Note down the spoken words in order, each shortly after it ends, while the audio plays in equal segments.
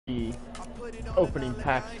the opening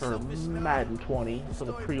packs for Madden 20, so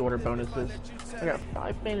the pre-order bonuses. I got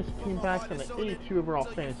 5 fantasy team packs and an 82 overall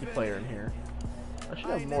fantasy player in here. I should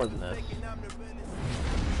have more than this.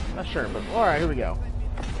 Not sure, but alright, here we go.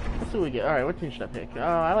 Let's see what we get. Alright, what team should I pick?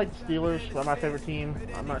 I like the Steelers. They're my favorite team.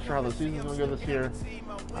 I'm not sure how the season's going to go this year.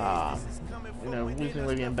 You know, losing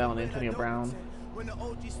Le'Veon Bell and Antonio Brown.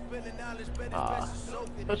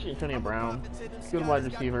 Especially Antonio Brown. Good wide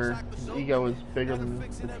receiver. His ego is bigger than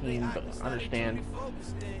the team, but I understand.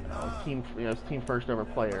 Team, you know, it's team first over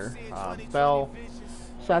player. Bell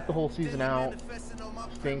sat the whole season out.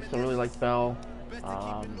 Stinks. I really like Bell.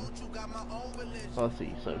 So let's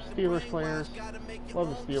see. So Steelers players. Love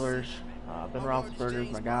the Steelers. Ben Roethlisberger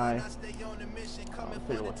is my guy. Let's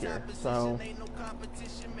take a look here. So,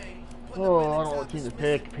 I don't know what team to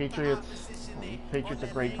pick. Patriots. Patriots are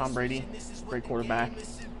great. Tom Brady, great quarterback.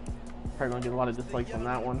 Probably gonna get a lot of dislikes on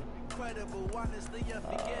that one.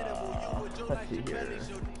 Let's see here.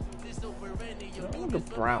 Look at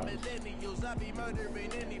Browns.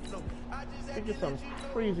 Let's get some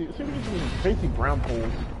crazy. Let's see if we get some crazy Brown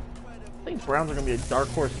polls. I think Browns are gonna be a dark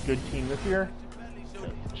horse good team this year.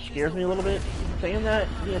 It scares me a little bit saying that,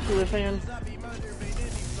 being a Steelers fan.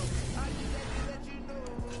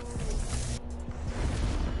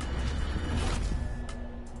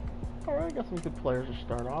 Alright, got some good players to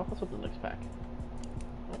start off. Let's open the next pack.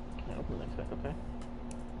 Oh, can't open the next pack, okay.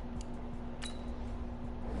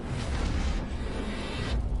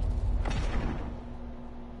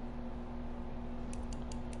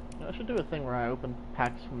 I should do a thing where I open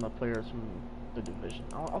packs from the players from the division.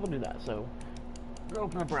 I'll do that, so we'll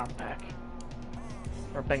open a Browns pack.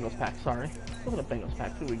 Or Bengals pack, sorry. Open a Bengals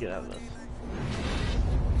pack, see what we get out of this.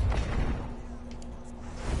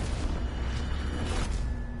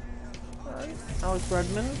 Alright, Alex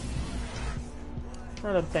Redmond.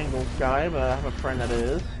 Not a Bengals guy, but I have a friend that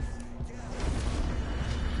is.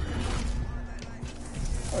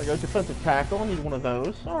 There we go, defensive tackle. I need one of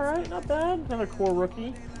those. Alright, not bad. Another core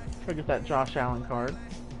rookie. Try to get that Josh Allen card.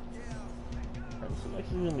 Alright, so next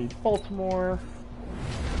is going to be Baltimore.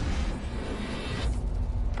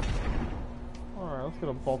 Alright, let's go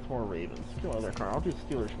to Baltimore Ravens. Get one other card. I'll do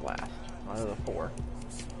Steelers last. Out of the 4.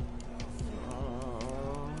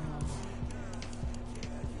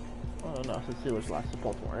 Oh no, it's the Steelers last. It's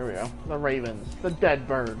Baltimore. Here we go. The Ravens. The Dead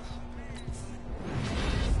Birds.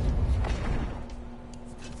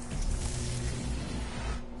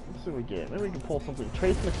 Let's see what we get. Maybe we can pull something.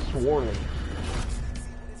 Trace McSorley.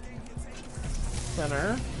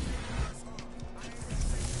 Center.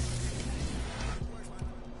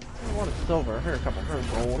 I want a silver. Here, a couple. Here's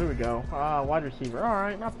gold. Here we go. Wide receiver.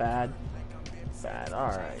 Alright, not bad. Bad.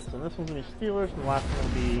 Alright. So this one's going to be Steelers, and the last one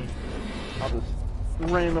will be. I'll just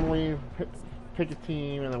randomly pick a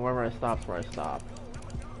team, and then wherever I stop is where I stop.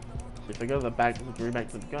 See if I go to the back, does it go back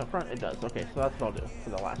to the front? It does. Okay, so that's what I'll do for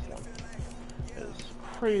the last one. Is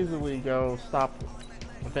crazily go stop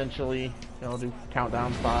eventually. You know, I'll do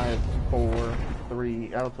countdown 5, 4,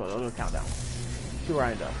 3. I'll do a countdown. See where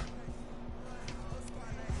I end up.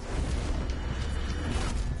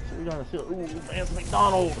 So we're gonna see. Ooh, Vance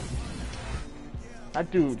McDonald. That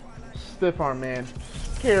dude, stiff arm man,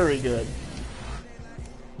 scary good.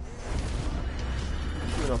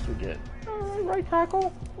 What else we get? Right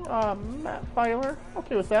tackle, Matt Filer.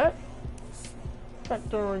 Okay with that. Got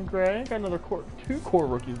Derwin Gray. Got another 2 core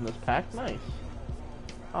rookies in this pack. Nice.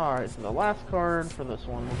 Alright, so the last card for this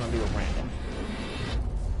one, we're going to do a random.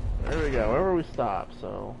 There we go. Wherever we stop,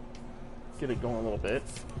 so get it going a little bit.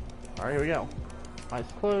 Alright, here we go. Eyes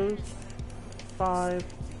closed. 5,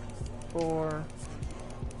 4,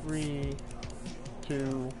 3,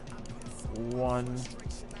 2, 1.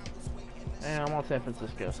 And I'm on San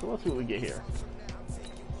Francisco, so let's see what we get here.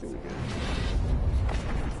 See what we get.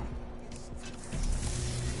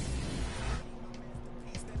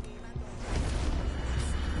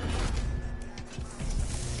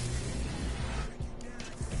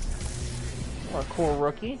 A core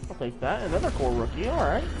rookie, I'll take that. Another core rookie,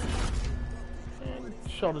 alright. And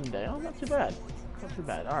Sheldon Dale, not too bad. Not too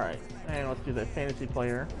bad, alright. And let's do the fantasy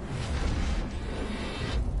player.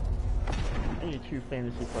 82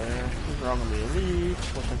 fantasy player. These are all going to be elite.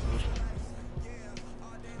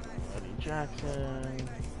 Eddie Jackson.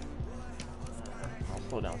 I'll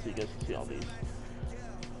slow down so you guys can see all these.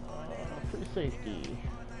 Free safety.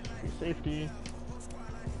 Free safety.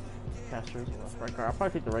 Casters, right guard. I'll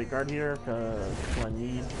probably take the right guard here because that's what I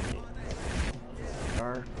need.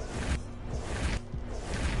 Guard.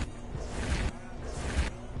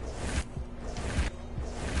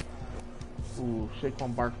 Ooh,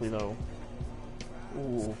 Saquon Barkley though.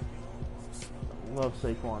 Ooh, love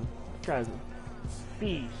Saquon. This guy's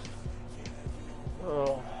beast.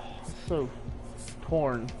 Oh, so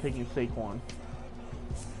torn taking Saquon.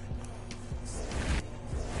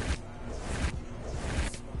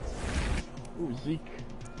 Ooh, Zeke,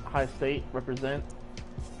 high state, represent.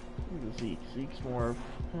 Ooh, Zeke. Zeke's more of,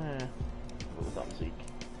 without Zeke.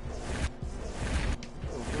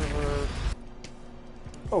 River.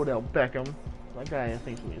 Odell Beckham. That guy, I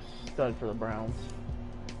think, is going to be a stud for the Browns.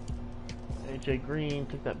 AJ Green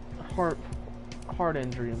took that heart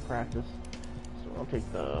injury in practice. So I'll take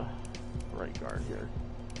the right guard here.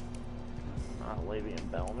 Not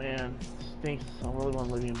Le'Veon Bell, man. Stinks. I really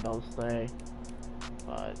want Le'Veon Bell to stay.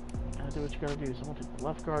 But, gotta do what you gotta do. So I'm gonna take the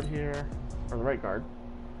left guard here, or the right guard.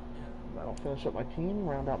 That'll finish up my team,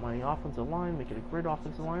 round out my offensive line, make it a great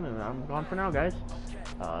offensive line, and I'm gone for now, guys.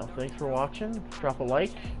 Thanks for watching. Drop a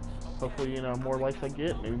like. Hopefully, more likes I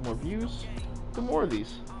get, maybe more views. Do more of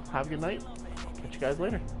these. Have a good night. Catch you guys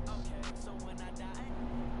later.